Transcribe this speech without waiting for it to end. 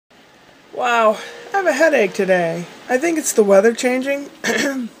Wow, I have a headache today. I think it's the weather changing.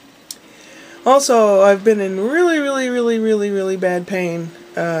 Also, I've been in really bad pain.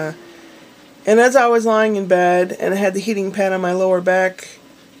 And as I was lying in bed and I had the heating pad on my lower back,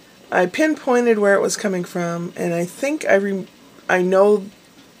 I pinpointed where it was coming from, and I think I know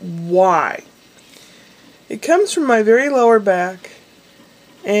why. It comes from my very lower back,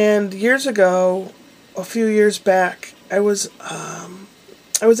 and years ago, a few years back, I was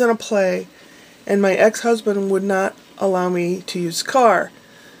in a play, and my ex-husband would not allow me to use the car.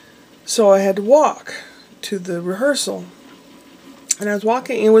 So I had to walk to the rehearsal. And I was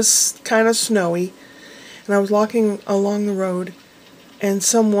walking, it was kind of snowy, and I was walking along the road, and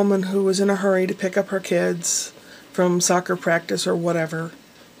some woman who was in a hurry to pick up her kids from soccer practice or whatever,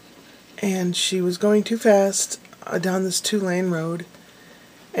 and she was going too fast down this 2-lane road,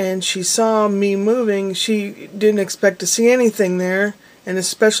 and she saw me moving. She didn't expect to see anything there, and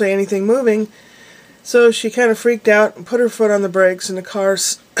especially anything moving, so she kind of freaked out and put her foot on the brakes, and the car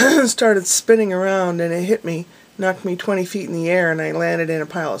started spinning around, and it hit me, knocked me 20 feet in the air, and I landed in a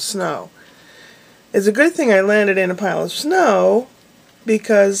pile of snow. It's a good thing I landed in a pile of snow,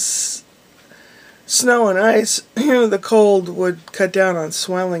 because snow and ice, the cold would cut down on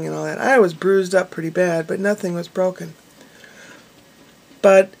swelling and all that. I was bruised up pretty bad, but nothing was broken.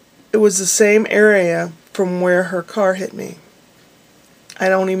 But it was the same area from where her car hit me. I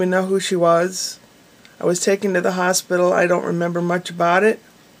don't even know who she was. I was taken to the hospital. I don't remember much about it.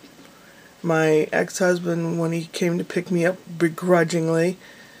 My ex-husband, when he came to pick me up begrudgingly,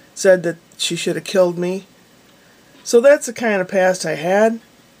 said that she should have killed me. So that's the kind of past I had.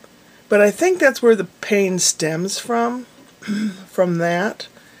 But I think that's where the pain stems from that.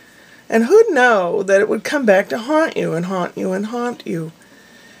 And who'd know that it would come back to haunt you and haunt you and haunt you.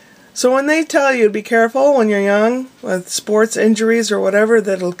 So when they tell you to be careful when you're young with sports injuries or whatever,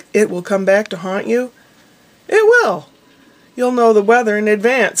 that it will come back to haunt you, it will. You'll know the weather in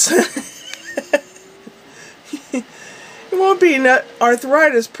advance. It won't be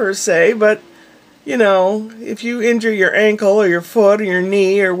arthritis per se, but you know, if you injure your ankle or your foot or your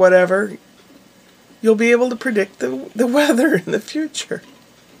knee or whatever, you'll be able to predict the weather in the future.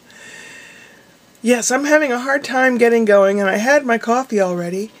 Yes, I'm having a hard time getting going, and I had my coffee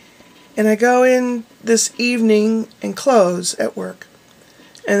already, and I go in this evening and close at work.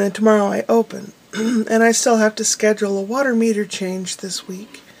 And then tomorrow I open. And I still have to schedule a water meter change this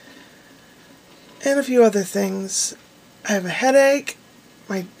week. And a few other things. I have a headache.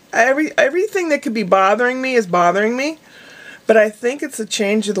 Everything that could be bothering me is bothering me. But I think it's a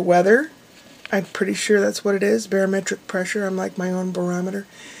change of the weather. I'm pretty sure that's what it is. Barometric pressure. I'm like my own barometer.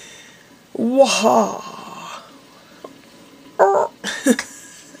 Wah.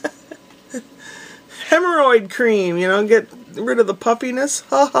 Hemorrhoid cream, you know, get rid of the puffiness.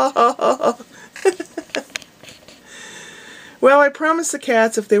 Ha ha ha ha. Well, I promised the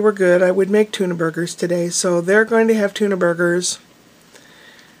cats if they were good I would make tuna burgers today, so they're going to have tuna burgers.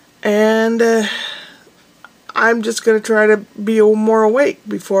 And I'm just going to try to be more awake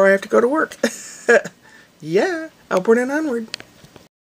before I have to go to work. Yeah, upward and onward.